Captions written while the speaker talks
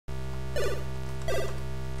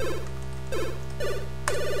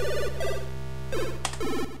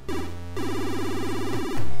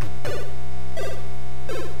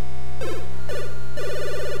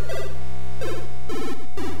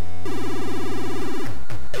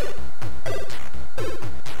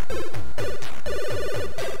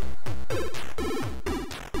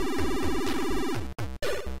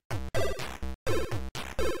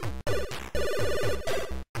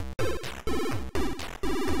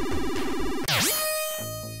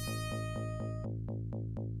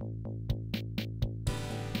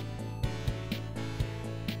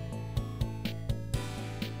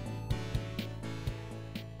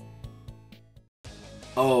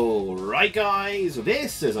Alright guys,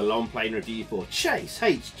 this is a long-play review for Chase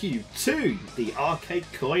HQ2, the arcade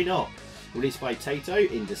coin-op, released by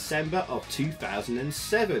Taito in December of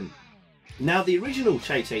 2007. Now the original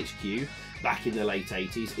Chase HQ, back in the late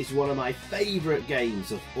 80s, is one of my favourite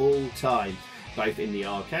games of all time, both in the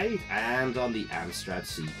arcade and on the Amstrad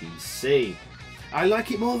CPC. I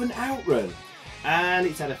like it more than Outrun, and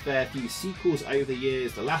it's had a fair few sequels over the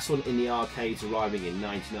years, the last one in the arcades arriving in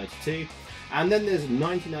 1992. And then there's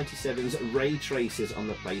 1997's Ray Tracers on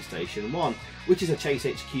the PlayStation 1, which is a Chase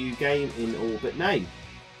HQ game in all but name.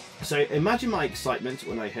 So imagine my excitement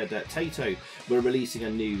when I heard that Taito were releasing a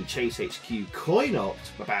new Chase HQ coin-op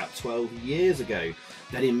about 12 years ago.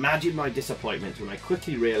 Then imagine my disappointment when I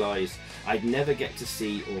quickly realised I'd never get to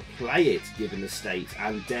see or play it given the state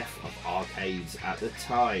and death of arcades at the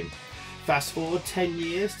time. Fast forward 10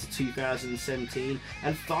 years to 2017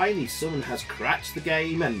 and finally someone has cracked the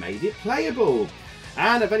game and made it playable.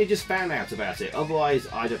 And I've only just found out about it, otherwise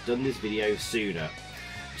I'd have done this video sooner.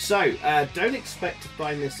 So don't expect to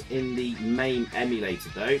find this in the main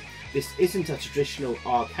emulator though. This isn't a traditional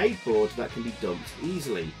arcade board that can be dumped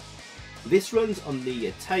easily. This runs on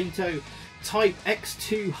the Taito Type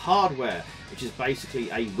X2 hardware, which is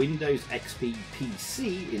basically a Windows XP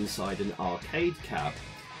PC inside an arcade cab.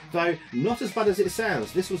 Though not as bad as it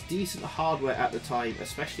sounds, this was decent hardware at the time,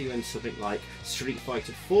 especially when something like Street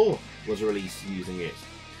Fighter 4 was released using it.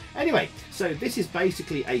 Anyway, so this is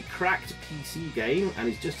basically a cracked PC game and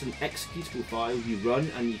is just an executable file you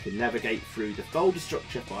run, and you can navigate through the folder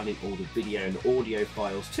structure finding all the video and audio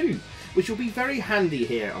files too, which will be very handy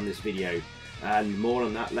here on this video, and more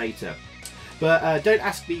on that later. But don't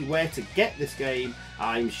ask me where to get this game,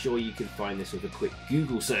 I'm sure you can find this with a quick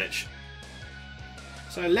Google search.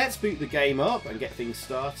 So let's boot the game up and get things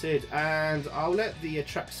started, and I'll let the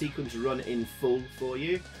track sequence run in full for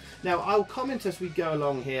you. Now I'll comment as we go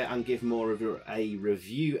along here and give more of a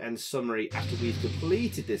review and summary after we've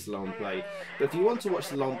completed this long play. But if you want to watch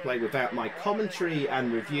the long play without my commentary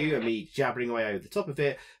and review and me jabbering away over the top of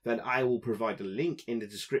it, then I will provide a link in the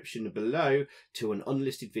description below to an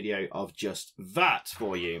unlisted video of just that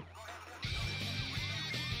for you.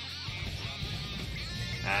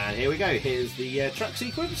 And here we go, here's the track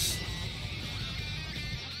sequence.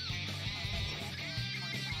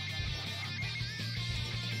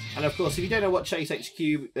 And of course, if you don't know what Chase HQ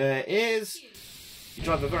is, you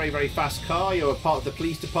drive a very fast car, you're a part of the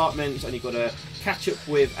police department and you've got to catch up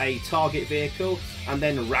with a target vehicle and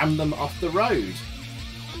then ram them off the road.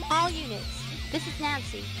 All units, this is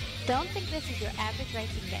Nancy. Don't think this is your average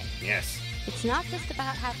racing game. Yes. It's not just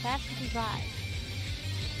about how fast you can drive.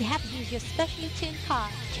 You have to use your specially tuned car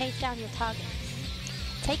to chase down your targets.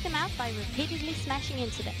 Take them out by repeatedly smashing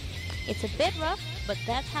into them. It's a bit rough, but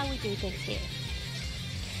that's how we do things here.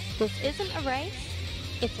 This isn't a race,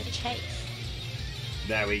 it's a chase.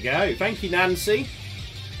 There we go. Thank you, Nancy.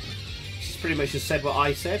 She's pretty much just said what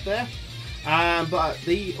I said there. But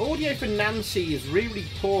the audio for Nancy is really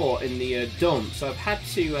poor in the dump, so I've had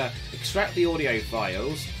to extract the audio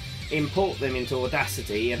files, import them into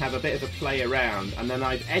Audacity and have a bit of a play around, and then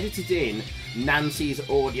I've edited in Nancy's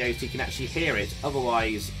audio so you can actually hear it,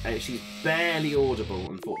 otherwise she's barely audible,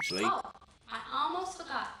 unfortunately. Oh, I almost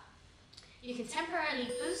forgot. You can temporarily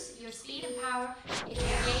boost your speed and power if you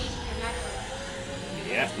engage your nitros.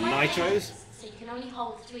 Yeah, nitros. So you can only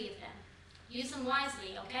hold 3 of them. Use them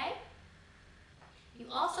wisely, okay? You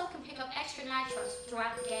also can pick up extra nitros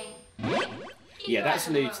throughout the game. Yeah, that's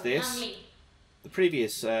new to this. The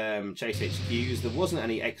previous Chase HQs, there wasn't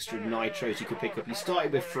any extra nitros you could pick up. You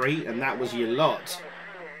started with 3 and that was your lot.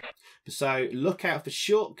 So look out for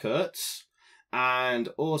shortcuts, and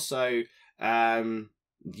also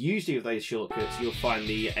usually with those shortcuts you'll find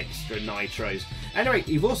the extra nitros. Anyway,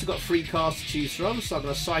 you've also got 3 cars to choose from, so I'm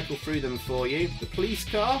going to cycle through them for you. The police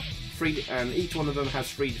car, and each one of them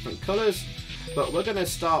has 3 different colours, but we're going to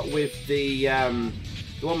start with the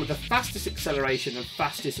one with the fastest acceleration and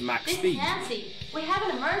fastest max speed. Nancy, we have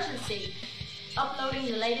an emergency. Uploading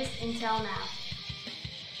the latest intel now.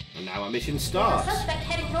 And now our mission starts. There's a suspect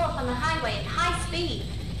heading north on the highway at high speed.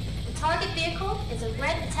 The target vehicle is a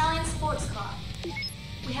red Italian sports car.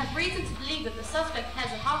 We have reason to believe that the suspect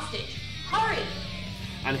has a hostage. Hurry!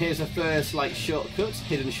 And here's the first shortcut,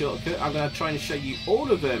 hidden shortcut. I'm going to try and show you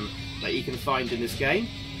all of them that you can find in this game.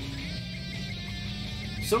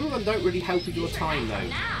 Some of them don't really help with your time though.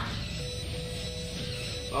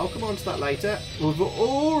 I'll come on to that later. We've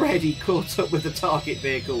already caught up with the target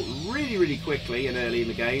vehicle really quickly and early in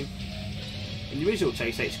the game. In the original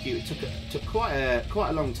Chase HQ it took quite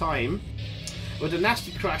a long time. We had a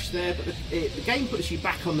nasty crash there, but the game puts you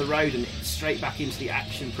back on the road and straight back into the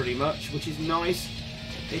action pretty much, which is nice.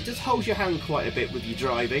 It does hold your hand quite a bit with you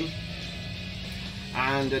driving.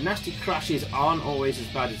 And nasty crashes aren't always as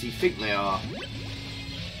bad as you think they are.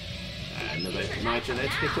 Another nitro there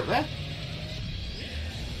to pick up there.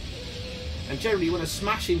 And generally you want to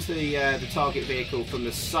smash into the target vehicle from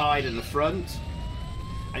the side and the front.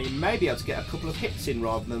 And you may be able to get a couple of hits in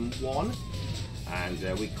rather than one.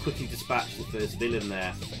 And we quickly dispatch the first villain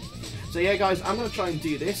there. So yeah guys, I'm going to try and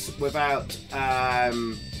do this without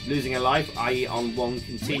losing a life, i.e. on one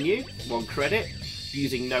credit,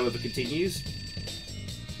 using no other continues.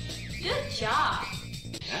 Good job!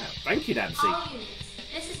 Yeah, thank you, Nancy. All units,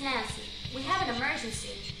 this is Nancy. We have an emergency.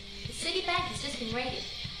 The city bank has just been raided.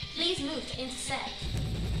 Please move to intercept.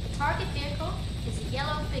 The target vehicle is a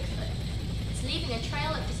yellow Bigfoot. It's leaving a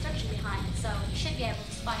trail of destruction behind it, so you should be able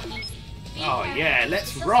to spot it easy. Oh yeah,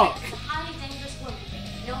 let's rock! It's a highly dangerous woman,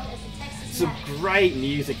 known as the Texas Some Madam. great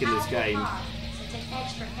music in this game. Car, so take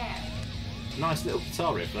extra care. Nice little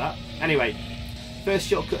guitar riff, that. Anyway, first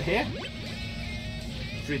shortcut here.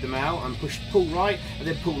 Through the mail and pull right, and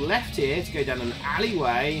then pull left here to go down an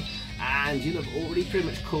alleyway, and you'll have already pretty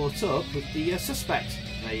much caught up with the suspect.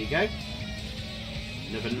 There you go.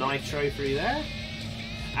 Another nitro through there.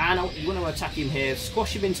 And you want to attack him here,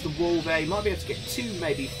 squash him into the wall there. You might be able to get 2,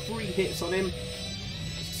 maybe 3 hits on him.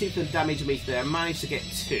 See if the damage meter there. Managed to get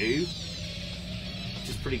 2, which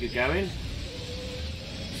is pretty good going.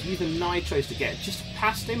 So use the nitros to get just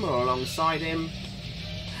past him or alongside him.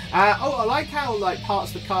 Oh, I like how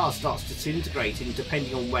parts of the car starts disintegrating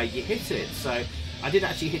depending on where you hit it. So I did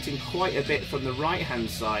actually hit him quite a bit from the right hand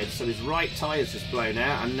side, so his right tyre's just blown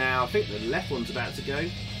out, and now I think the left one's about to go.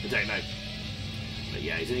 I don't know. But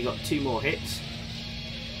yeah, he's only got 2 more hits.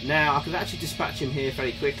 Now I could actually dispatch him here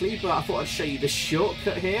very quickly, but I thought I'd show you the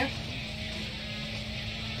shortcut here.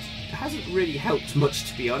 It hasn't really helped much,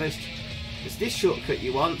 to be honest. It's this shortcut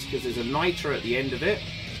you want, because there's a nitro at the end of it.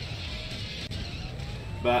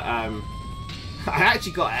 But I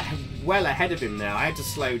actually got well ahead of him now. I had to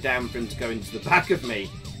slow down for him to go into the back of me.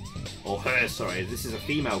 Or her, sorry. This is a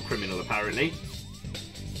female criminal, apparently.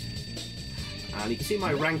 And you can see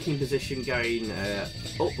my ranking position going up,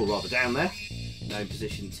 or rather down there. Now in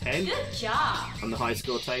position 10. Good job! On the high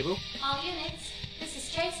score table. All units, this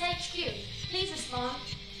is Chase HQ. Please respond.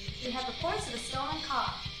 We have reports of a stolen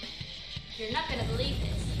car. You're not going to believe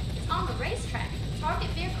this. It's on the racetrack. The target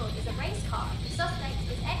vehicle is a race car. The suspect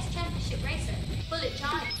is ex-championship racer, Bullet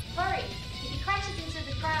Johnny. Hurry! If he crashes into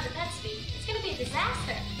the crowd at that speed, it's going to be a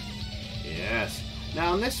disaster. Yes.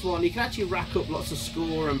 Now on this one, you can actually rack up lots of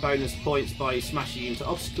score and bonus points by smashing into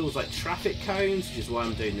obstacles like traffic cones, which is why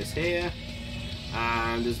I'm doing this here.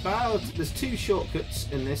 And there's 2 shortcuts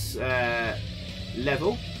in this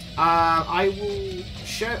level. I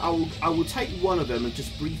will take one of them and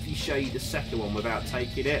just briefly show you the second one without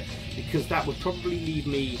taking it, because that would probably leave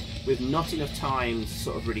me with not enough time to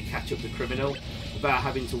sort of really catch up the criminal without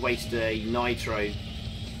having to waste a nitro.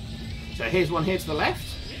 So here's one here to the left.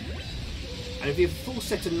 And if you have a full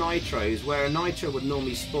set of nitros, where a nitro would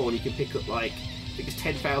normally spawn, you can pick up like, I think it's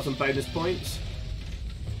 10,000 bonus points.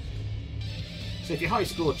 So if you're high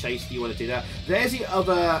score chase, you want to do that. There's the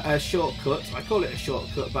other shortcut. I call it a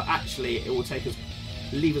shortcut, but actually it will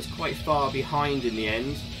leave us quite far behind in the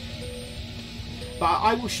end. But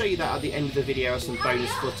I will show you that at the end of the video as some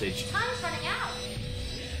bonus footage. Time's running out.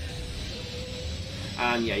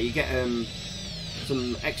 And yeah, you get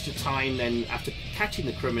some extra time then after catching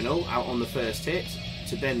the criminal out on the first hit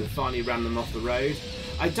to then finally ram them off the road.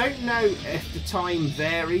 I don't know if the time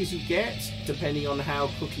varies you get depending on how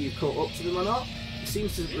quickly you've caught up to them or not. It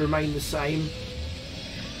seems to remain the same.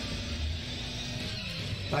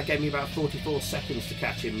 That gave me about 44 seconds to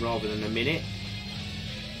catch him rather than a minute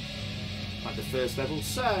at the first level.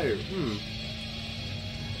 So,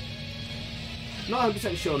 not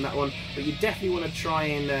 100% sure on that one, but you definitely want to try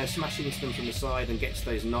and smash into them from the side and get to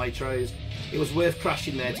those nitros. It was worth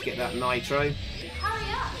crashing there to get that nitro.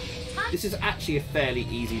 Hurry up! This is actually a fairly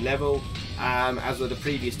easy level, as were the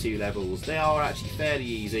previous 2 levels. They are actually fairly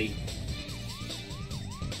easy.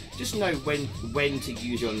 Just know when to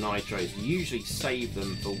use your nitros. Usually save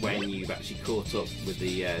them for when you've actually caught up with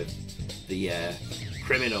the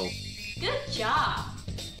criminal. Good job!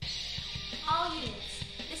 All units,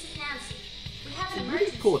 this is Nancy. We have an Some emergency.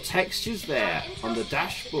 really poor textures there on the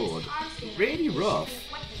dashboard. Really rough.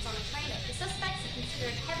 Weapons on the trailer. The suspects are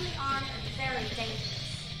considered heavily armed and very dangerous.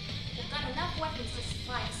 They've got enough weapons to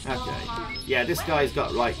supply a small army. Yeah, this guy's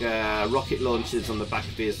got like rocket launchers on the back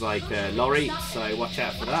of his like lorry, so watch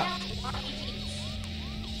out for that.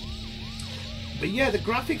 But yeah, the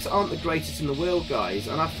graphics aren't the greatest in the world, guys,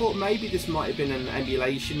 and I thought maybe this might have been an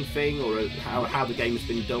emulation thing or how the game's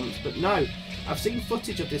been dumped, but no. I've seen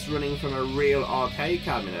footage of this running from a real arcade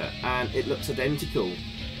cabinet and it looks identical.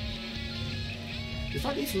 There's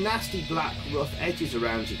like these nasty black rough edges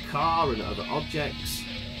around your car and other objects,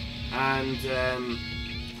 and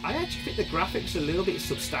I actually think the graphics are a little bit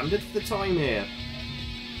substandard for the time here.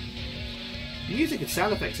 The music and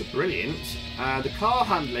sound effects are brilliant. The car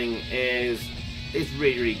handling is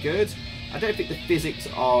really good. I don't think the physics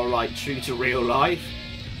are like true to real life.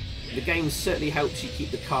 The game certainly helps you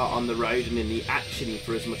keep the car on the road and in the action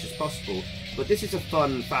for as much as possible. But this is a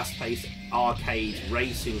fun, fast-paced arcade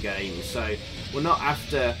racing game, so we're not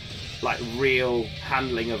after like real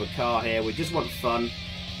handling of a car here. We just want fun,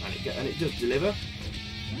 and it does deliver.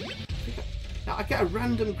 Now I get a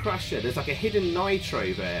random crasher. There's like a hidden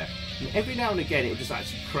nitro there, and every now and again it will just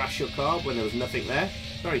actually crash your car when there was nothing there.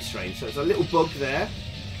 Very strange. So there's a little bug there.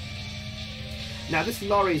 Now this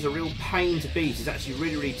lorry is a real pain to beat. It's actually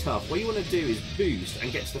really tough. What you want to do is boost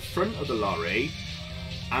and get to the front of the lorry,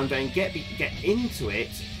 and then get into it,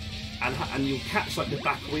 and you'll catch like the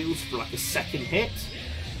back wheels for like a second hit.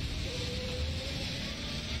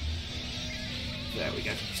 There we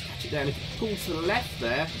go. Just catch it down. If you pull to the left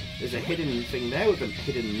there's a hidden thing there with a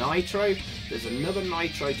hidden nitro. There's another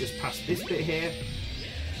nitro just past this bit here.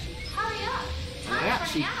 Hurry up! And I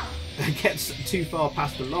actually get too far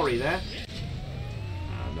past the lorry there.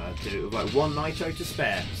 And I do it with like one nitro to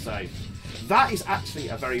spare. So that is actually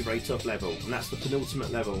a very tough level, and that's the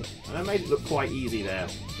penultimate level. And I made it look quite easy there.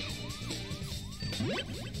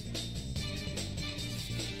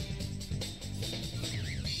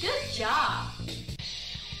 Good job!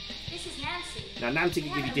 This is Nancy. Now Nancy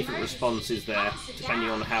can give you different responses there, depending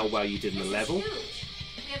on how well you did in the level. We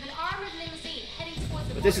have an armored limousine heading towards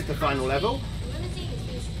the But this is the final level. The limousine is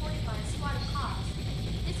being supported by a squad of cars.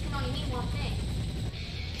 This can only mean one thing.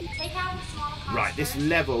 Take out the smaller cars. Right, this first,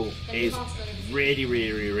 level then is move on to the limousine.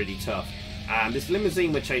 really tough. And this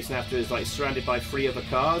limousine we're chasing after is like surrounded by 3 other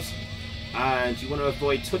cars, and you want to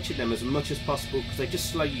avoid touching them as much as possible because they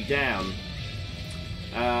just slow you down.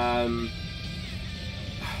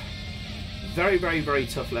 Very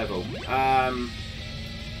tough level.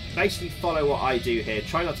 Basically follow what I do here.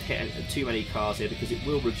 Try not to hit too many cars here because it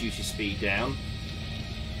will reduce your speed down.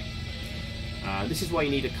 This is why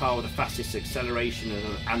you need a car with the fastest acceleration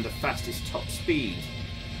and the fastest top speed.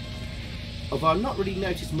 Although I've not really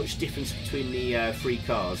noticed much difference between the 3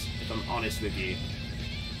 cars, if I'm honest with you.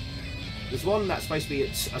 There's one that's supposed to be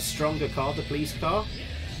a stronger car, the police car.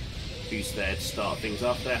 Boost there to start things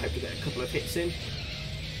off there. Hope to get a couple of hits in.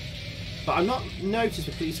 But I've not noticed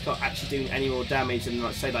the police car actually doing any more damage than,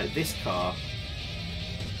 like, say, like this car.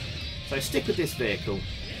 So stick with this vehicle.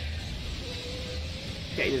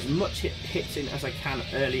 Getting as much hits in as I can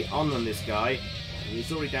early on this guy.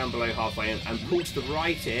 He's already down below halfway, and pull to the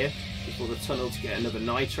right here before the tunnel to get another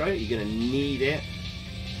nitro. You're going to need it.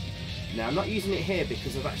 Now I'm not using it here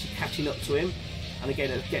because of actually catching up to him. And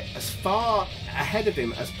again, get as far ahead of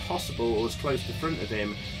him as possible, or as close to the front of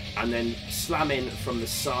him, and then slam in from the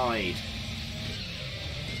side.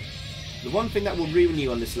 The one thing that will ruin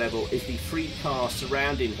you on this level is the 3 cars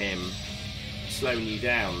surrounding him, slowing you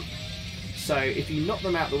down. So if you knock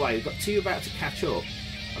them out of the way, we've got 2 about to catch up.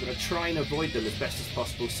 I'm going to try and avoid them as best as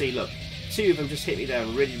possible. See, look, 2 of them just hit me down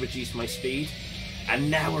and really reduced my speed.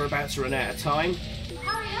 And now we're about to run out of time.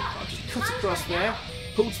 Hurry up! I'll just cut across there,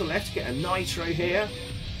 pull to the left, get a nitro here,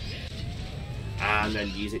 and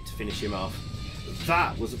then use it to finish him off.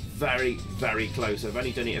 That was very close. I've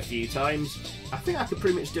only done it a few times. I think I could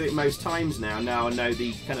pretty much do it most times now. Now I know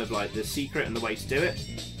the kind of like the secret and the way to do it.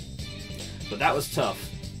 But that was tough.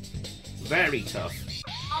 Very tough.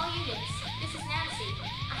 All units, this is Nancy.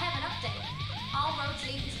 I have an update. All roads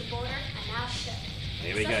leading to the border are now shut.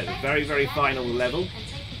 Here we go, the very final level. And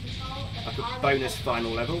taking control of Like the a armored bonus vehicle.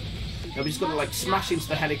 final level. Now we're just going to like smash into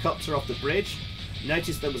the helicopter off the bridge.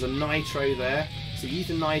 Notice there was a nitro there. So use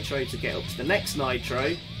the nitro to get up to the next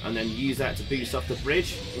nitro, and then use that to boost off the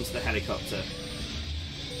bridge into the helicopter.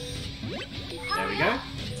 There we go.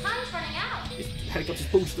 Time's running out. This helicopter's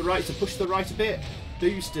pulled to the right, so push to the right a bit.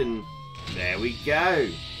 Boost, and there we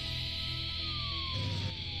go.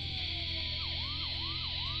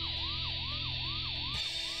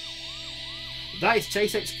 That is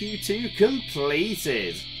Chase HQ2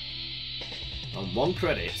 completed. On 1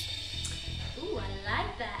 credit. Ooh, I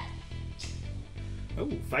like that. Oh,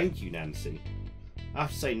 thank you, Nancy. I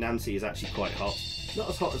have to say Nancy is actually quite hot. Not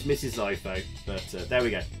as hot as Mrs. Xyphoe, but there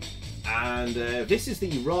we go. And this is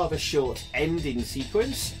the rather short ending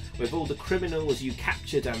sequence with all the criminals you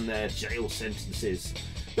captured and their jail sentences.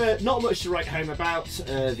 But not much to write home about.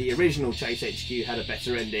 The original Chase HQ had a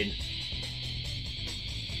better ending.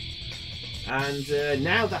 And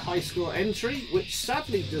now the high score entry, which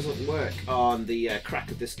sadly doesn't work on the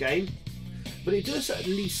crack of this game, but it does at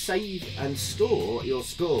least save and store your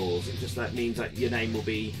scores. It just that means that your name will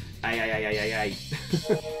be A.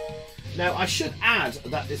 Now I should add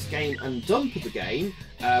that this game and dump of the game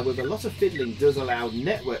with a lot of fiddling does allow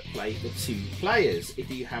network play for 2 players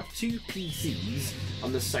if you have 2 PCs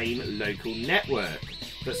on the same local network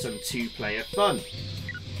for some 2-player fun.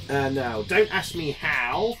 Now don't ask me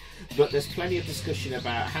how, but there's plenty of discussion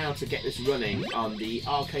about how to get this running on the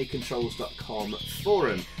arcadecontrols.com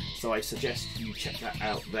forum, so I suggest you check that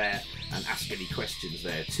out there and ask any questions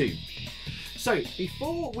there too. So,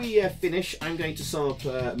 before we finish, I'm going to sum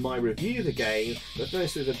up my review of the game, but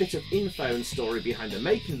first with a bit of info and story behind the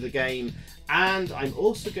making of the game, and I'm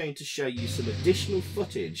also going to show you some additional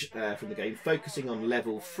footage from the game, focusing on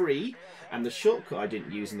level 3, and the shortcut I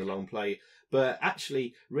didn't use in the long play, but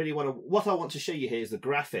actually, really what I want to show you here is the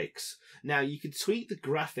graphics. Now, you can tweak the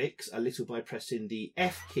graphics a little by pressing the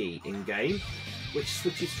F key in-game, which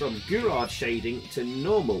switches from Gouraud shading to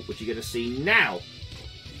normal, which you're going to see now.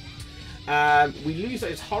 We lose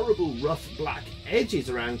those horrible rough black edges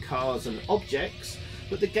around cars and objects,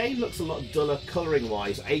 but the game looks a lot duller colouring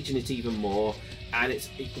wise, aging it even more, and it's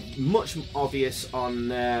much obvious on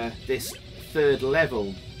this 3rd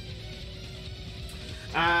level.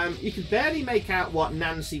 You can barely make out what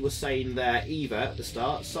Nancy was saying there either at the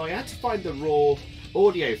start, so I had to find the raw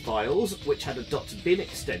audio files which had a .bin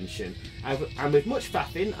extension, and with much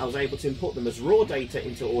faffing I was able to import them as raw data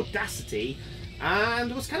into Audacity,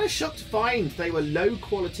 and was kind of shocked to find they were low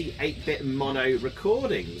quality 8-bit mono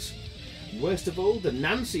recordings. Worst of all, the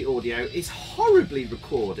Nancy audio is horribly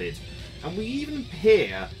recorded, and we even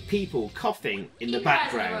hear people coughing in the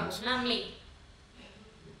background. Not me.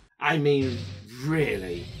 I mean,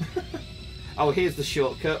 really? Oh, here's the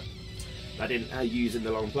shortcut I didn't use in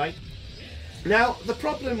the long play. Now, the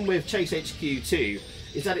problem with Chase HQ 2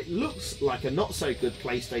 is that it looks like a not so good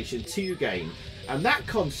PlayStation 2 game, and that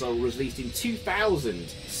console was released in 2000,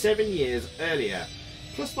 7 years earlier.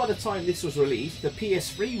 Plus, by the time this was released, the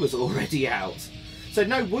PS3 was already out. So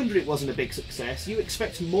no wonder it wasn't a big success. You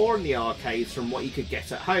expect more in the arcades from what you could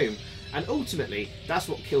get at home, and ultimately that's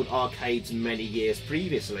what killed arcades many years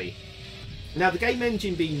previously. Now, the game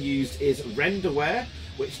engine being used is Renderware,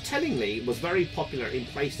 which tellingly was very popular in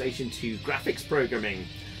PlayStation 2 graphics programming.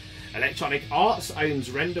 Electronic Arts owns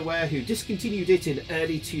Renderware, who discontinued it in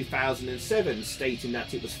early 2007, stating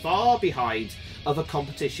that it was far behind other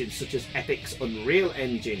competitions such as Epic's Unreal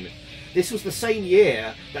Engine. This was the same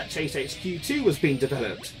year that Chase HQ 2 was being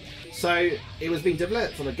developed, so it was being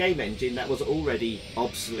developed on a game engine that was already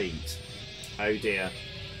obsolete. Oh dear.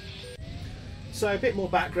 So a bit more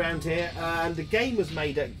background here, and the game was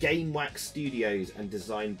made at GameWax Studios and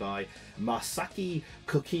designed by Masaki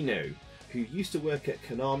Kokino, who used to work at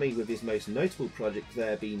Konami, with his most notable project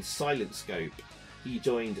there being Silent Scope. He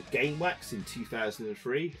joined GameWax in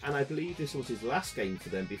 2003, and I believe this was his last game for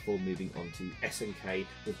them before moving on to SNK,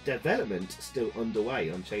 with development still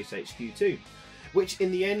underway on Chase HQ 2, which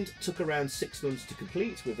in the end took around 6 months to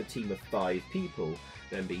complete, with a team of 5 people,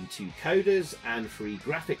 them being 2 coders and 3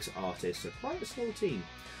 graphics artists, so quite a small team.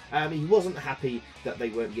 He wasn't happy that they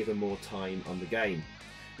weren't given more time on the game.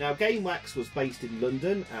 Now, GameWax was based in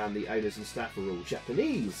London, and the owners and staff were all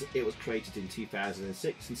Japanese. It was created in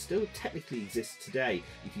 2006 and still technically exists today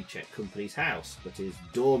if you check Company's House, but is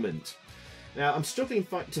dormant. Now, I'm struggling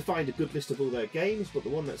to find a good list of all their games, but the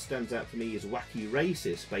one that stands out for me is Wacky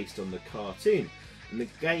Races, based on the cartoon. And the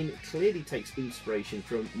game clearly takes inspiration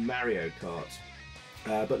from Mario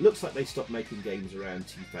Kart, but looks like they stopped making games around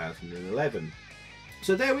 2011.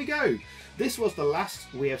 So there we go. This was the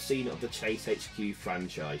last we have seen of the Chase HQ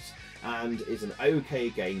franchise, and is an okay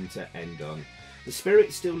game to end on. The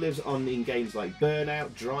spirit still lives on in games like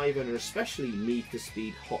Burnout, Driver, and especially Need for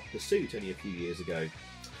Speed Hot Pursuit only a few years ago.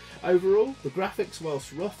 Overall, the graphics,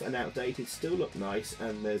 whilst rough and outdated, still look nice,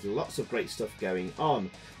 and there's lots of great stuff going on.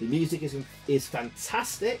 The music is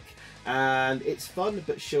fantastic, and it's fun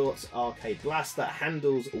but short arcade blast that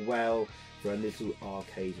handles well for a little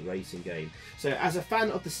arcade racing game. So as a fan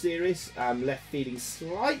of the series, I'm left feeling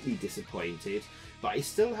slightly disappointed, but I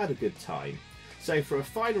still had a good time. So for a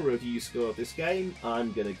final review score of this game,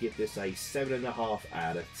 I'm going to give this a 7.5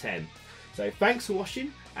 out of 10. So thanks for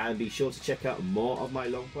watching, and be sure to check out more of my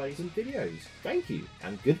long plays and videos. Thank you,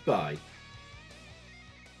 and goodbye.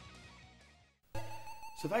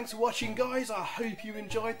 So thanks for watching, guys. I hope you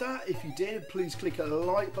enjoyed that. If you did, please click a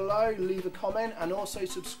like below, leave a comment, and also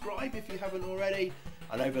subscribe if you haven't already.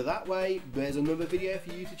 And over that way, there's another video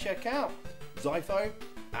for you to check out. Xyphoe,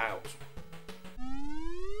 out.